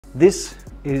This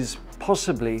is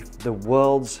possibly the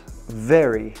world's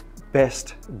very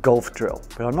best golf drill.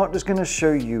 But I'm not just going to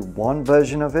show you one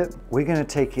version of it. We're going to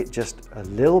take it just a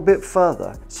little bit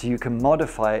further so you can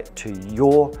modify it to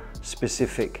your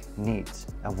specific needs.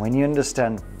 And when you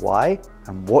understand why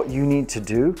and what you need to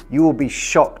do, you will be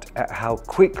shocked at how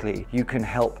quickly you can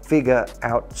help figure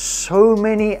out so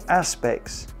many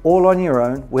aspects all on your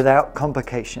own without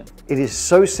complication. It is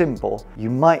so simple, you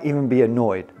might even be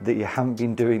annoyed that you haven't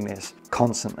been doing this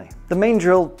constantly. The main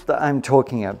drill that I'm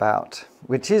talking about,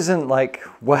 which isn't like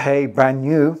way brand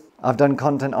new, I've done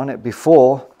content on it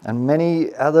before and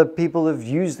many other people have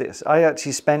used this. I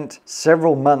actually spent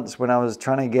several months when I was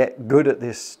trying to get good at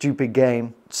this stupid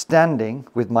game, standing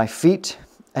with my feet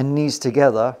and knees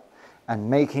together and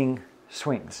making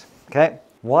swings, okay?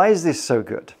 Why is this so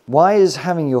good? Why is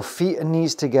having your feet and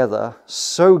knees together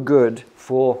so good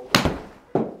for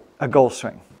a golf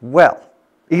swing? Well,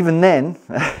 even then,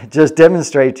 just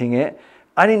demonstrating it,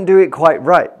 I didn't do it quite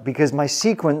right because my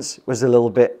sequence was a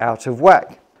little bit out of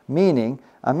whack. Meaning,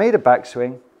 I made a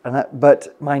backswing,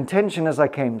 but my intention as I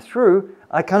came through,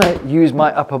 I kind of used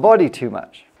my upper body too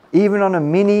much. Even on a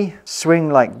mini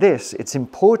swing like this, it's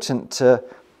important to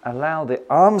allow the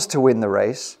arms to win the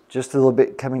race, just a little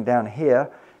bit coming down here,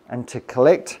 and to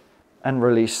collect and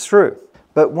release through.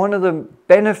 But one of the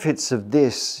benefits of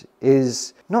this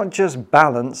is not just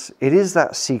balance, it is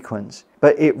that sequence,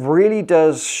 but it really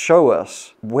does show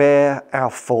us where our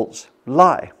faults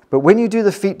lie. But when you do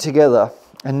the feet together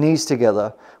and knees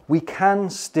together, we can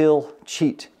still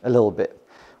cheat a little bit.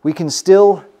 We can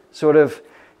still sort of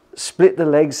split the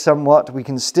legs somewhat. We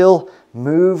can still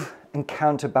move and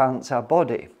counterbalance our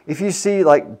body. If you see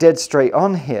like dead straight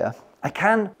on here, I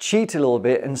can cheat a little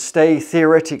bit and stay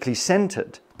theoretically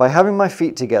centered. By having my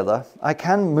feet together, I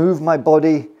can move my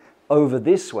body over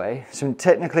this way. So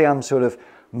technically I'm sort of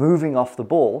moving off the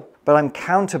ball, but I'm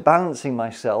counterbalancing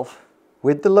myself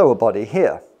with the lower body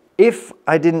here. If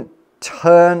I didn't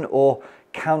turn or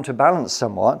counterbalance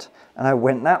somewhat and I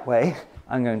went that way,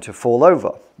 I'm going to fall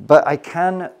over. But I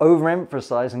can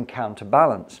overemphasize and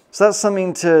counterbalance. So that's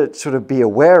something to sort of be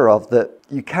aware of, that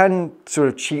you can sort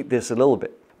of cheat this a little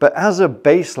bit. But as a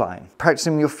baseline,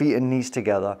 practicing your feet and knees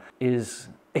together is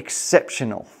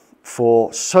exceptional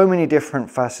for so many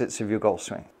different facets of your golf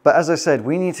swing. But as I said,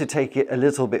 we need to take it a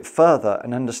little bit further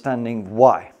and understanding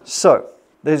why. So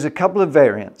there's a couple of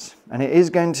variants, and it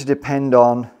is going to depend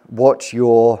on what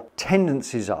your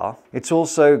tendencies are. It's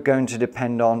also going to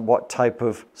depend on what type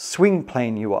of swing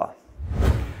plane you are.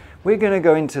 We're going to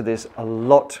go into this a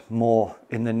lot more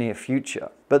in the near future,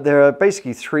 but there are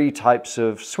basically three types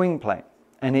of swing plane,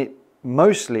 and it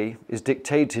mostly is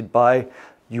dictated by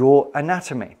your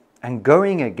anatomy. And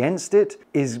going against it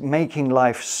is making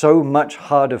life so much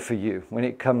harder for you when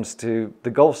it comes to the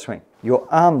golf swing. Your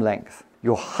arm length,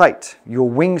 your height, your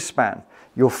wingspan,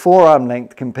 your forearm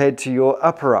length compared to your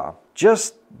upper arm.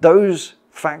 Just those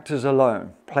factors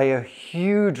alone play a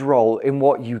huge role in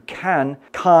what you can,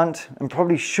 can't, and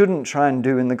probably shouldn't try and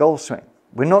do in the golf swing.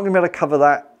 We're not going to be able to cover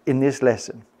that in this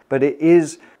lesson, but it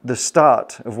is the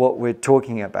start of what we're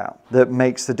talking about that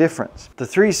makes the difference. The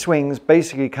three swings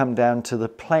basically come down to the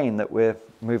plane that we're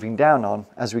moving down on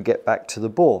as we get back to the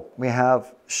ball. We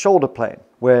have shoulder plane,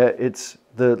 where it's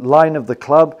the line of the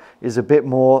club is a bit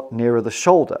more nearer the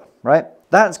shoulder, right?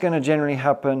 That's going to generally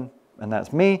happen, and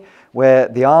that's me, where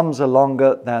the arms are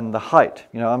longer than the height.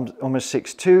 You know, I'm almost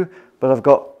 6'2", but I've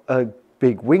got a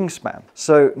big wingspan.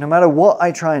 So no matter what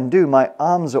I try and do, my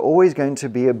arms are always going to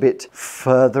be a bit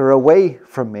further away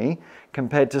from me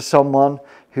compared to someone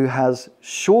who has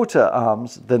shorter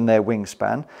arms than their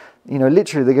wingspan. You know,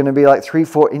 literally they're going to be like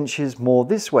 3-4 inches more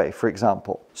this way, for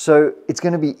example. So it's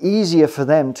going to be easier for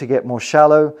them to get more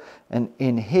shallow and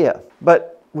in here.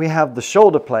 But we have the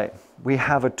shoulder plane. We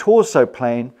have a torso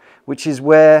plane, which is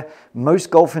where most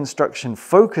golf instruction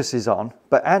focuses on,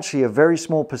 but actually a very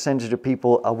small percentage of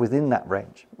people are within that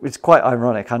range. It's quite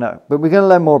ironic, I know, but we're going to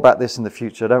learn more about this in the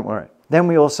future, don't worry. Then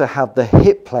we also have the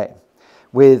hip plane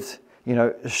with, you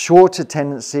know, a shorter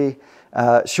tendency,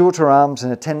 shorter arms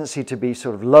and a tendency to be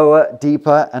sort of lower,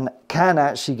 deeper, and can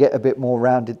actually get a bit more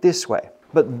rounded this way.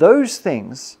 But those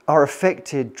things are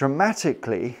affected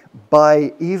dramatically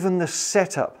by even the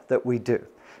setup that we do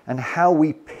and how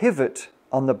we pivot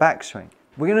on the backswing.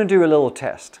 We're going to do a little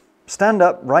test. Stand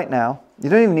up right now. You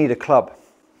don't even need a club.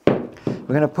 We're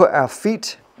going to put our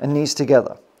feet and knees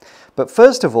together. But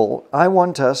first of all, I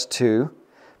want us to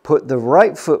put the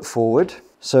right foot forward.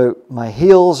 So my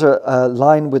heels are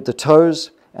aligned with the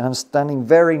toes and I'm standing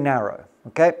very narrow,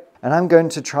 okay? And I'm going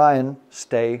to try and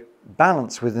stay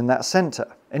balanced within that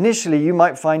center. Initially, you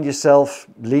might find yourself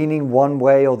leaning one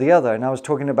way or the other, and I was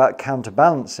talking about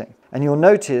counterbalancing. And you'll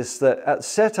notice that at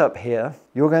setup here,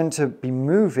 you're going to be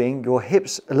moving your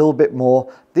hips a little bit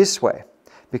more this way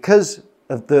because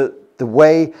of the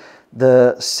way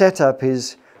the setup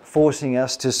is forcing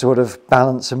us to sort of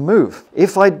balance and move.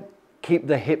 If I keep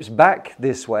the hips back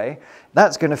this way,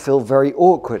 that's going to feel very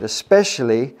awkward,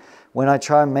 especially when I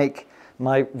try and make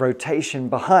my rotation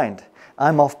behind.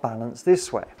 I'm off balance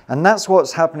this way. And that's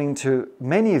what's happening to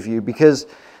many of you because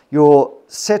you're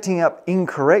setting up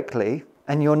incorrectly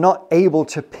and you're not able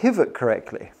to pivot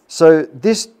correctly. So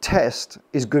this test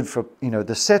is good for,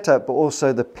 the setup, but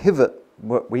also the pivot,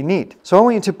 what we need. So I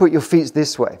want you to put your feet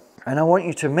this way, and I want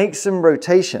you to make some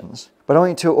rotations, but I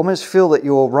want you to almost feel that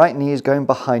your right knee is going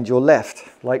behind your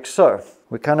left, like so.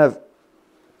 We're kind of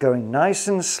going nice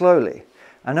and slowly.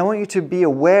 And I want you to be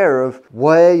aware of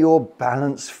where your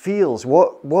balance feels.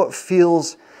 What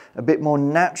feels a bit more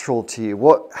natural to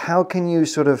you? How can you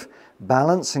sort of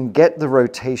balance and get the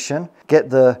rotation, get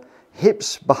the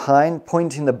hips behind,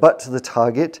 pointing the butt to the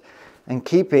target, and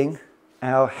keeping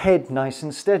our head nice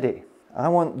and steady. I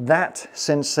want that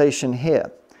sensation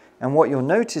here. And what you'll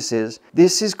notice is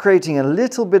this is creating a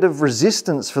little bit of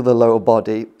resistance for the lower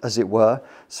body, as it were.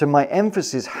 So my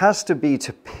emphasis has to be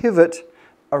to pivot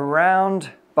around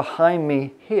behind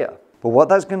me here. But what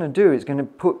that's going to do is going to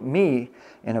put me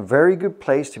in a very good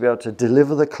place to be able to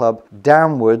deliver the club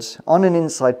downwards on an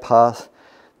inside path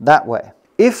that way.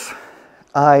 If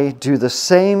I do the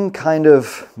same kind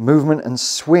of movement and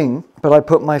swing, but I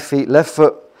put my feet left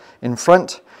foot in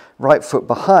front, right foot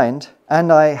behind,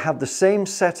 and I have the same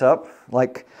setup,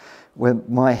 like when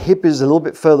my hip is a little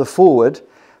bit further forward,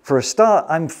 for a start,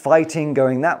 I'm fighting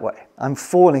going that way. I'm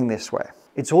falling this way.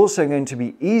 It's also going to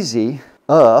be it's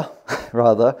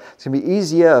going to be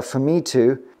easier for me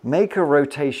to make a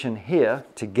rotation here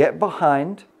to get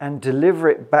behind and deliver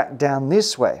it back down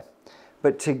this way.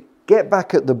 But to get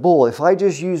back at the ball, if I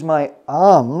just use my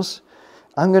arms,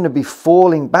 I'm going to be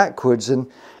falling backwards and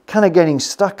kind of getting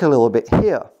stuck a little bit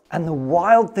here. And the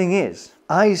wild thing is,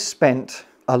 I spent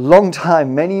a long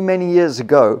time, many years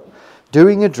ago,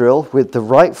 doing a drill with the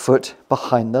right foot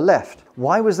behind the left.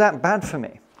 Why was that bad for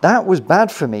me? That was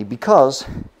bad for me because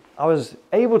I was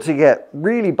able to get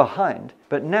really behind,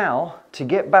 but now to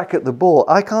get back at the ball,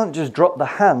 I can't just drop the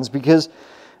hands because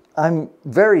I'm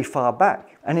very far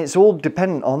back. And it's all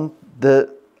dependent on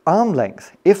the arm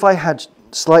length. If I had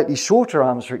slightly shorter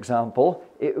arms, for example,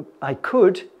 I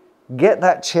could get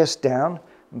that chest down,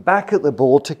 back at the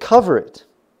ball to cover it.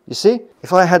 You see?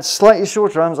 If I had slightly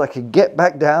shorter arms, I could get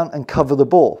back down and cover the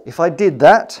ball. If I did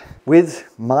that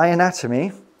with my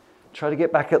anatomy, try to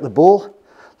get back at the ball,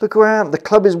 look around, the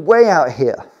club is way out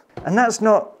here. And that's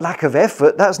not lack of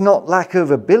effort, that's not lack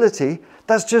of ability,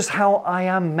 that's just how I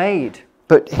am made.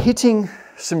 But hitting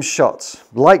some shots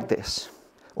like this,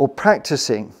 or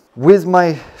practicing with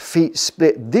my feet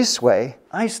split this way,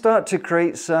 I start to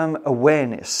create some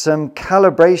awareness, some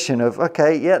calibration of,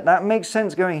 okay, yeah, that makes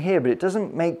sense going here, but it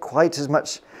doesn't make quite as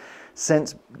much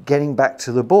sense getting back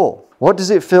to the ball. What does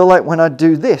it feel like when I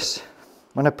do this?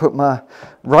 When I put my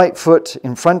right foot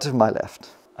in front of my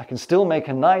left? I can still make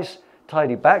a nice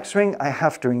tidy backswing. I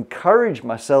have to encourage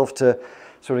myself to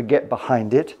sort of get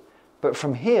behind it. But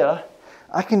from here,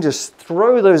 I can just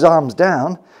throw those arms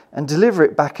down and deliver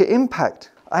it back at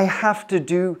impact. I have to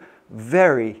do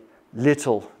very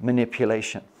little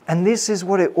manipulation. And this is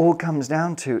what it all comes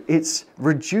down to. It's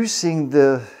reducing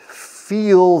the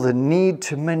the need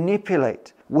to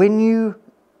manipulate. When you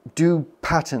do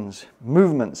patterns,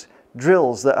 movements,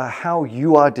 drills that are how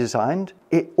you are designed,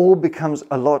 it all becomes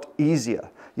a lot easier.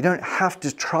 You don't have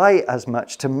to try as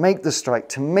much to make the strike,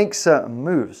 to make certain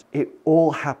moves. It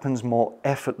all happens more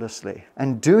effortlessly.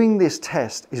 And doing this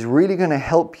test is really going to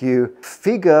help you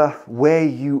figure where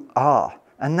you are.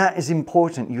 And that is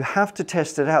important. You have to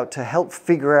test it out to help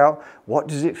figure out, what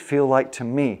does it feel like to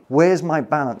me? Where's my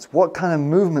balance? What kind of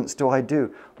movements do I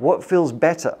do? What feels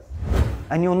better?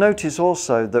 And you'll notice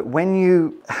also that when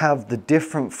you have the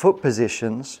different foot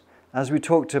positions, as we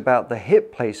talked about the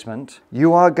hip placement,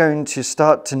 you are going to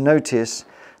start to notice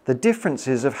the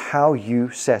differences of how you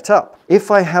set up.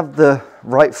 If I have the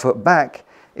right foot back,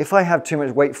 if I have too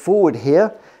much weight forward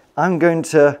here, I'm going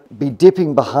to be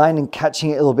dipping behind and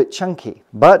catching it a little bit chunky.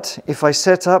 But if I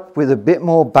set up with a bit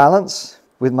more balance,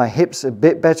 with my hips a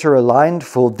bit better aligned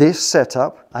for this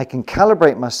setup, I can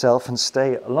calibrate myself and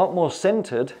stay a lot more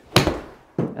centered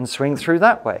and swing through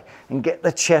that way and get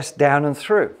the chest down and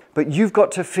through. But you've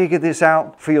got to figure this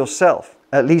out for yourself,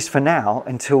 at least for now,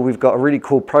 until we've got a really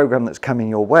cool program that's coming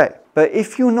your way. But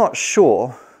if you're not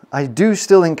sure, I do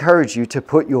still encourage you to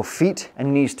put your feet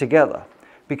and knees together,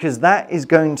 because that is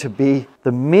going to be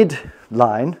the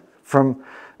mid-line from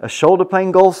a shoulder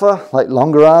playing golfer, like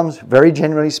longer arms, very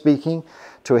generally speaking,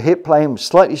 to a hip playing,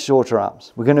 slightly shorter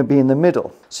arms. We're going to be in the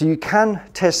middle. So you can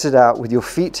test it out with your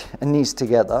feet and knees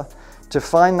together to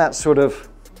find that sort of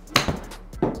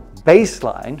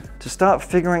baseline to start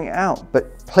figuring it out.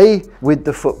 But play with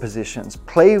the foot positions,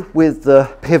 play with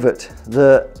the pivot,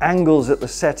 the angles at the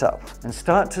setup, and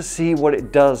start to see what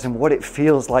it does and what it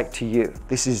feels like to you.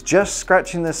 This is just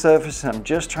scratching the surface, and I'm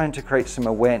just trying to create some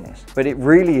awareness, but it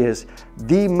really is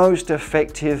the most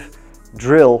effective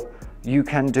drill you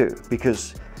can do,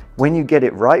 because when you get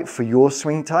it right for your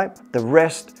swing type, the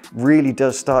rest really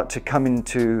does start to come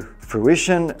into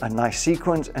fruition, a nice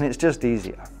sequence, and it's just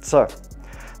easier. So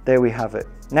there we have it.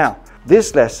 Now,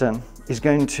 this lesson is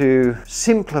going to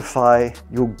simplify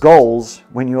your goals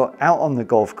when you're out on the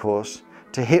golf course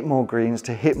to hit more greens,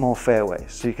 to hit more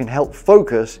fairways, so you can help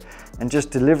focus and just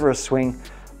deliver a swing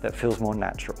that feels more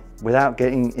natural without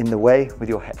getting in the way with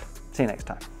your head. See you next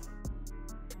time.